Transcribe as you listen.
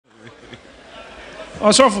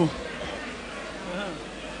Osofo.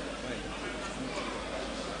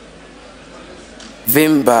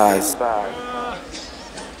 Vimbas.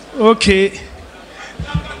 Okay.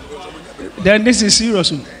 Then this is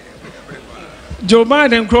serious. Joe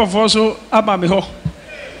Biden crop also about me ho.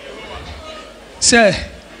 Say,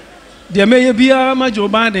 there may be a Joe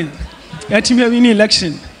Biden. Let him have any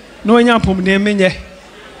election. No one yapum de menye.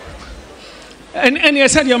 And you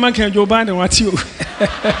said your man can Joe Biden what you.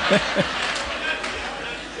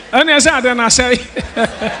 And I said, then I say,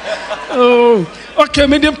 oh, okay,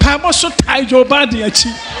 me the Bible so tie Joe Biden.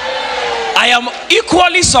 I am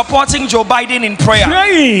equally supporting Joe Biden in prayer.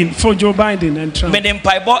 Praying for Joe Biden and Trump. Me the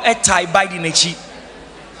Bible tie Biden echi.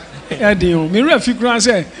 Yeah, dear. Me refi kura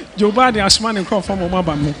say Joe Biden asman and crop from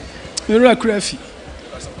Omaba mo. Me refi.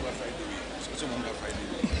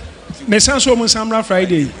 Me sanso mo Samra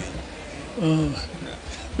Friday.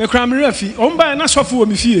 Me kura me refi. Omba na sofo wo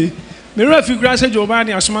me fie. Me refi kura say Joe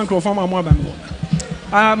Biden asman crop from Omaba mo.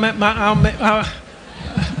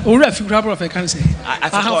 Refi kura prophet can say. I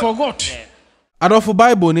have forgot. Yeah. Adolfo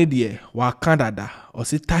Bible ne deɛ wa Canada or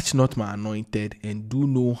say touch not my anointed and do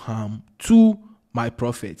no harm to my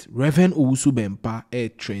prophet. Reverend Owusu Bempah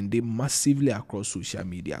trending massively across social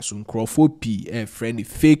media. So Crawford P friend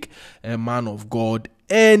fake man of God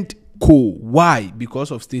and co. Why? Because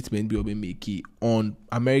of statement be making on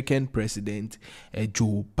American President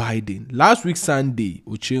Joe Biden. Last week Sunday,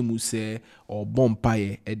 Ochemu say or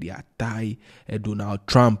Bempah the atai Donald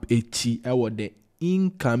Trump echi the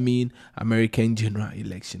incoming American general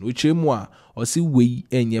election. Ochemu or see we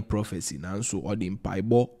enye prophecy nanso or the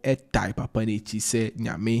mpaibo type papa nechi say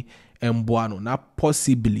nyame emboano na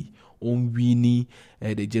possibly on winning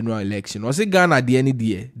the general election. Or say Ghana the any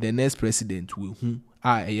day the next president will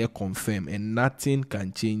confirm and nothing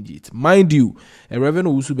can change it. Mind you, a Reverend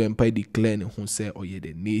Owusu Bempah declared who say oh yeah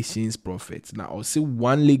the nation's prophet. Now or say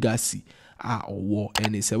one legacy or war,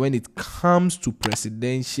 and he said when it comes to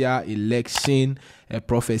presidential election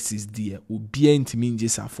prophecies there will be intimi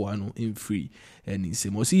njesafo in free, and he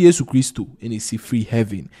said mosi Yesu Christo and he see free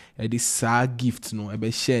heaven and this gift no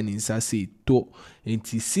ebe share in say to and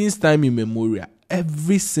since time immemorial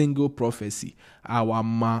every single prophecy our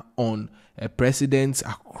ma on presidents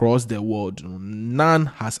across the world none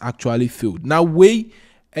has actually failed. Now we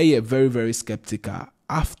are very very skeptical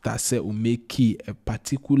after say we make a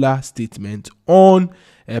particular statement on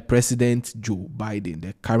President Joe Biden,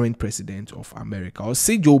 the current president of America. Or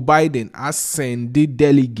say Joe Biden has sent the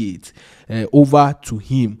delegate over to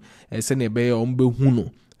him. Say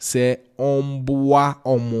omboa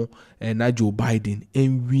omo na Joe Biden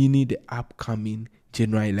and winning the upcoming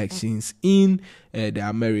general elections in the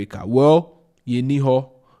America. Well,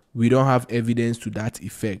 we don't have evidence to that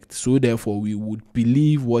effect, so therefore we would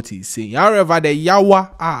believe what he's saying. However, the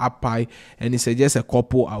yawa are apai, and he said just a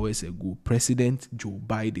couple hours ago, President Joe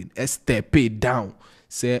Biden stepped down,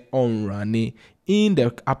 say on running in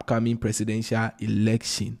the upcoming presidential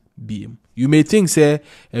election. Beam. You may think, say,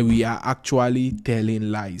 we are actually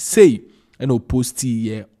telling lies. Say, and post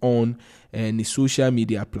here on the social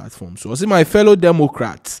media platforms. So, see, my fellow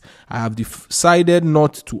Democrats, I have decided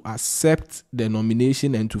not to accept the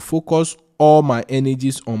nomination and to focus all my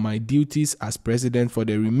energies on my duties as president for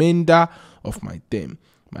the remainder of my term.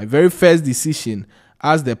 My very first decision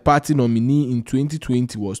as the party nominee in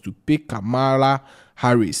 2020 was to pick Kamala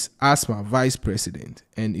Harris as my vice president,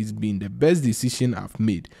 and it's been the best decision I've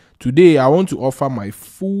made. Today, I want to offer my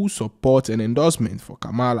full support and endorsement for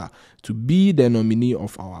Kamala to be the nominee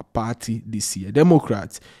of our party this year.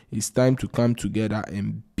 Democrats, it's time to come together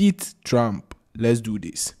and beat Trump. Let's do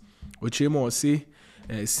this. Ochemo say,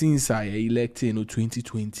 since I elected in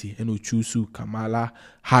 2020 and choose Kamala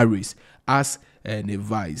Harris as the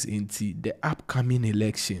vice into the upcoming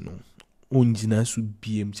election. Onjina su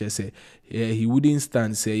BM say he wouldn't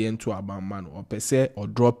stand say into man or per se or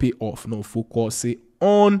drop it off, no focus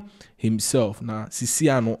on himself. Now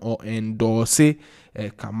Sisiano or endorse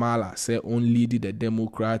Kamala say only the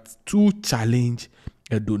Democrats to challenge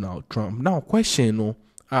Donald Trump. Now question no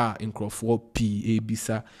in Crawford P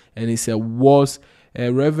Abisa, and he said was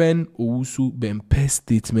Reverend Owusu Bempah's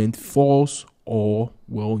statement false or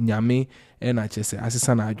well nyame and I just say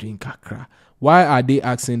asisana drink kakra. Why are they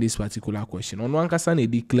asking this particular question? On one case, they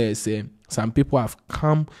declare say some people have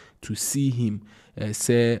come to see him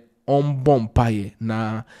say on Bempah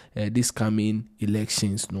na this coming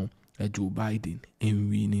elections no Joe Biden in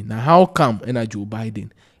winning. Now how come Joe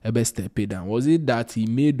Biden step down? Was it that he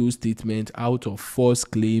made those statements out of false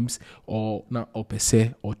claims or na per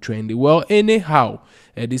se or trendy? Well, anyhow,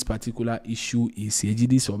 this particular issue is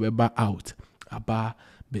this Obeba out about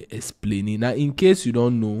be explaining. Now, in case you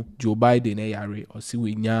don't know, Joe Biden yare or see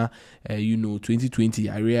we 2020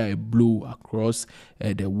 yare a blow across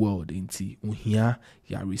the world. Inti unhia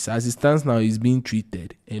yare. So as it stands now, he's being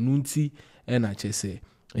treated. And unti NHS,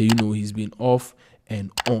 he's been off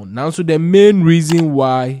and on. Now, so the main reason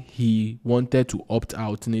why he wanted to opt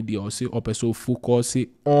out, or say also focus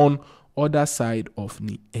on other side of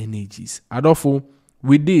the energies. Adolfo,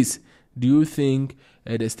 with this, do you think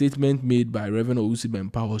the statement made by Reverend Owusu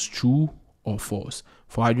Bempah was true or false?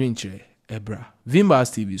 For Adrian Che, Ebra,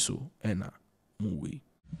 Vimbas TV so, Ena, Muwe.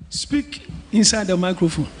 Speak inside the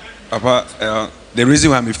microphone. Papa, the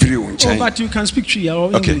reason why I'm free on China. But you can speak to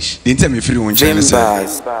your English. The time me free on China.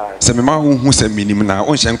 Say me ma who say minimum na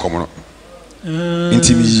on China komo.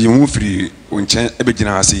 Inti me who free on China ebe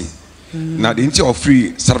gina ase. Na the inti of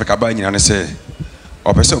free South Africa ba nyina ne say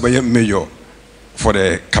opese obeye mayor for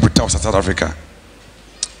the capital of South Africa.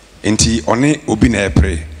 Inti one obi na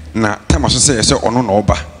pray na time aso say ono na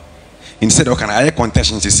oba. Instead of can I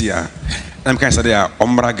contention to see her. I'm kind of say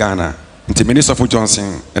Omra Ghana. Inti Minister of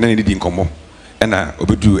Johnson and then didn't come and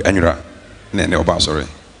obedu anura ne oba sorry.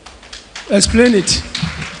 Explain it.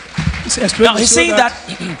 Now he's saying that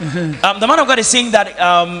the man of God is saying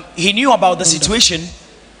that he knew about the situation,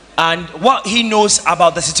 and what he knows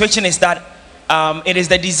about the situation is that it is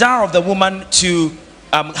the desire of the woman to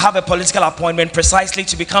have a political appointment precisely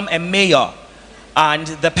to become a mayor. And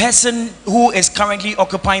the person who is currently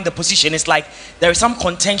occupying the position is like there is some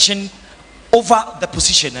contention over the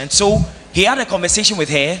position, and so he had a conversation with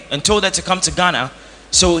her and told her to come to Ghana.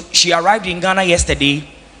 So she arrived in Ghana yesterday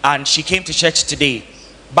and she came to church today.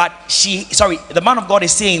 But the man of God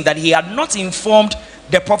is saying that he had not informed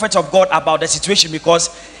the prophet of God about the situation because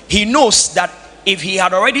he knows that if he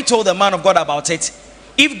had already told the man of God about it,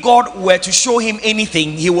 if God were to show him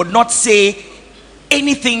anything, he would not say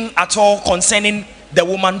anything at all concerning the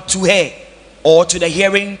woman to her or to the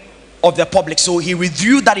hearing of the public. So he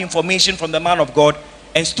withdrew that information from the man of God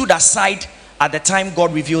and stood aside at the time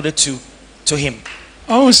God revealed it to him.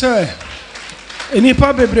 Oh, sir. Any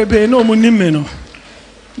pabe no munimeno.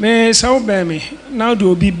 Me sao be me now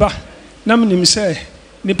do be ba. Na mnim say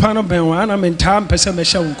ni pano benwa na mentam pese me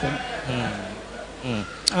sha unko.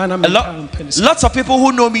 Lots of people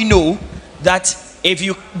who know me know that if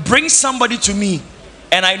you bring somebody to me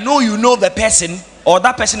and I know you know the person or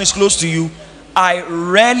that person is close to you, I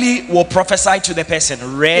rarely will prophesy to the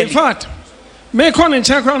person. Rarely. In fact, me come in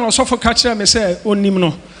check around also for catcher me say onim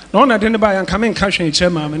no. No na den ba yan come in catch in chair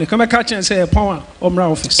man. Me come catch and say pon omra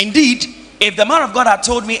office. Indeed, if the man of God had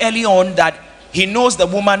told me early on that he knows the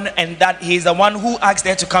woman and that he is the one who asked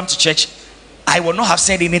her to come to church, I would not have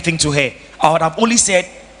said anything to her. I would have only said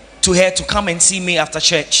to her to come and see me after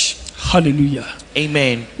church. Hallelujah.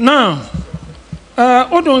 Amen. Now,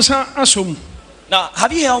 odonsa asum. Now,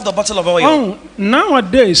 have you held the bottle of oil? Oh,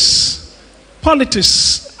 nowadays,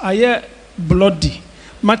 politics are bloody.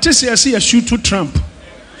 Matisse, I see a shoot to Trump.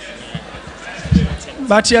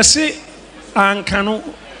 But you see, Ankano,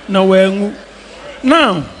 no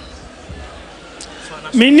now,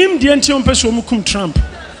 minim the anti person Trump.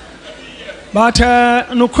 But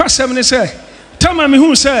no question say, tell me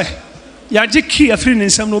who say, Yajiki a friend in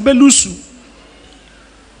some no belusu.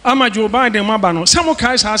 Ama Joe Biden mabano. Some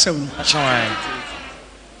guys have seven. That's right.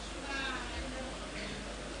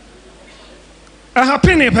 A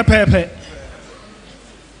happy pepe.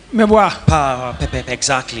 Meboa. Pepe,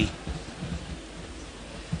 exactly.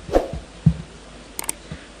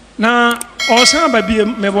 Na osamba bi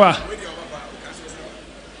meboa.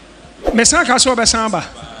 Mesaka so be samba.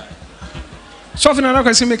 Sofina na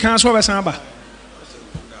kwesi me kan so be samba.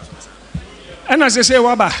 And as they say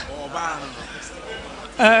waba.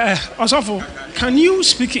 Osofo, can you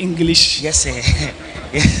speak English? Yes, sir.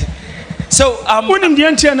 Yes. So unim the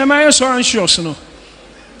antia na my so anxious no.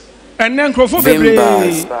 And then crofo bebre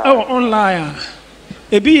online.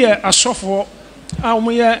 Ebi ye asofo a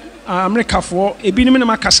omoye America for ebi ni na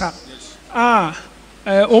makasa.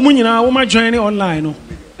 Omo nyina wo ma join online no.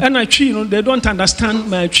 And I tree, they don't understand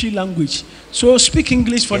my tree language. So speak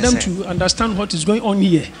English for them to understand what is going on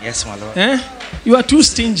here. Yes, my Lord. You are too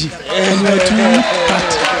stingy. And you are too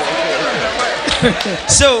hard.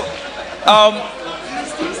 So,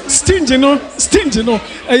 stingy, no.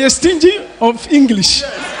 You're stingy of English.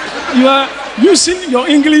 You are using your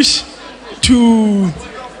English to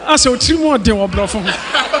ask three more day of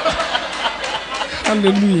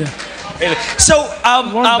Hallelujah. So,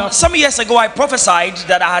 some years ago, I prophesied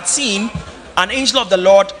that I had seen an angel of the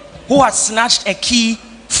Lord who had snatched a key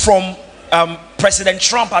from President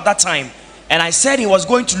Trump at that time. And I said he was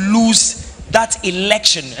going to lose that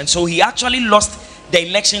election. And so he actually lost the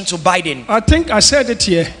election to Biden. I think I said it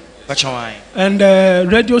here. And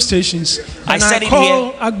radio stations. And I said called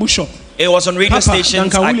it here. Archbishop. It was on radio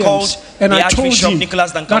stations. I called and the I told Archbishop him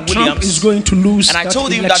Nicholas Duncan that Williams. Trump is going to lose. And I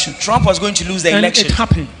told him election. that Trump was going to lose the election. And it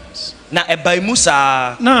happened.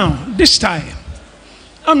 Now, this time,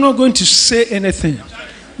 I'm not going to say anything,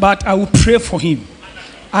 but I will pray for him.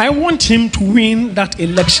 I want him to win that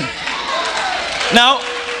election. Now,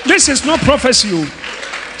 this is not prophecy,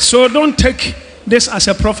 so don't take this as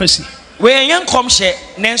a prophecy.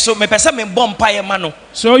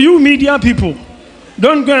 So you media people,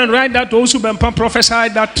 don't go and write that Owusu Bempah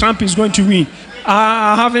prophesied that Trump is going to win.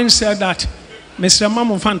 I haven't said that. Mr.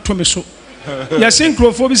 Mamofan Tomeso. Yes, in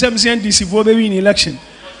Crophobia DC for the win election.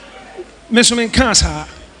 Mr. Menkasa.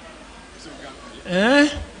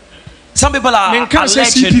 Some people are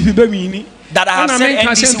alleging that I have said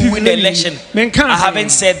NDC will win the election. I haven't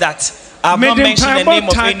said that. I have not mentioned the name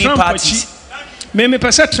of any party.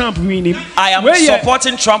 I am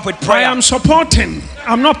supporting Trump with prayer. I am supporting.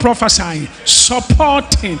 I'm not prophesying.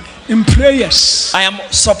 Supporting in prayers. I am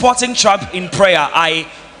supporting Trump in prayer.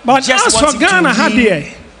 But as for Ghana,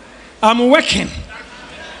 I'm working.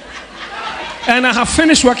 And I have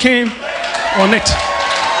finished working on it.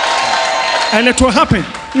 And it will happen.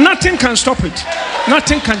 Nothing can stop it.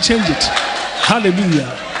 Nothing can change it.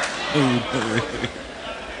 Hallelujah.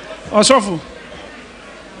 Osofo.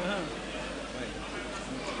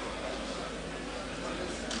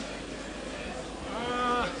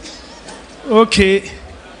 Okay.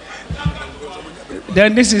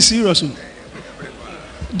 Then this is serious.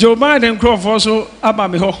 Joe Biden Crawford also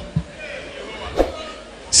Abamiho.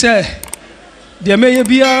 Say, there may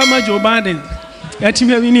be a Joe Biden. Let him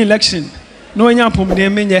have an election. No one yapum de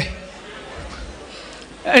menye.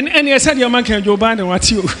 And I said your man can Joe Biden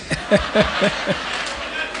what you.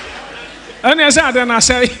 And I said, then I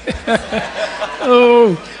say,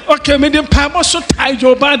 oh, okay, me the Bible so tie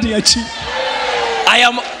Joe Biden. I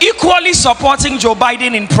am equally supporting Joe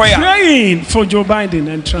Biden in prayer. Praying for Joe Biden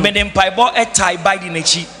and Trump. Me the Bible tie Biden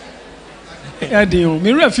echi. Edio,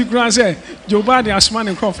 me refi kura say Joe Biden asman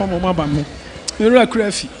en crop from Mama Bamu. Me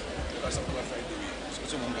refi.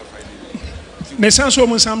 Me sanso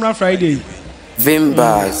mo Samra Friday.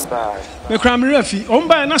 Bempah. Me kura me refi.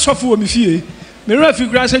 Omba na sofo wo me fie. Me refi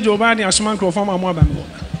kura say Joe Biden asman crop from Mama Bamu.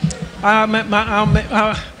 I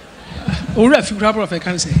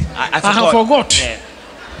have forgot. Yeah.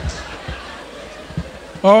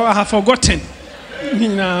 Or I have forgotten.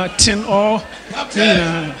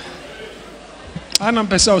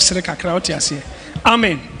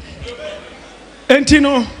 Amen.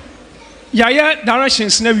 Entino, yaya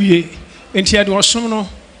directions never ye. Enti had was some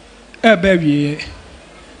baby.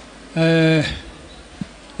 There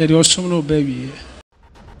was some baby.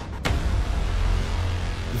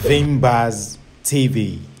 Bempah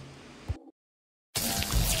TV.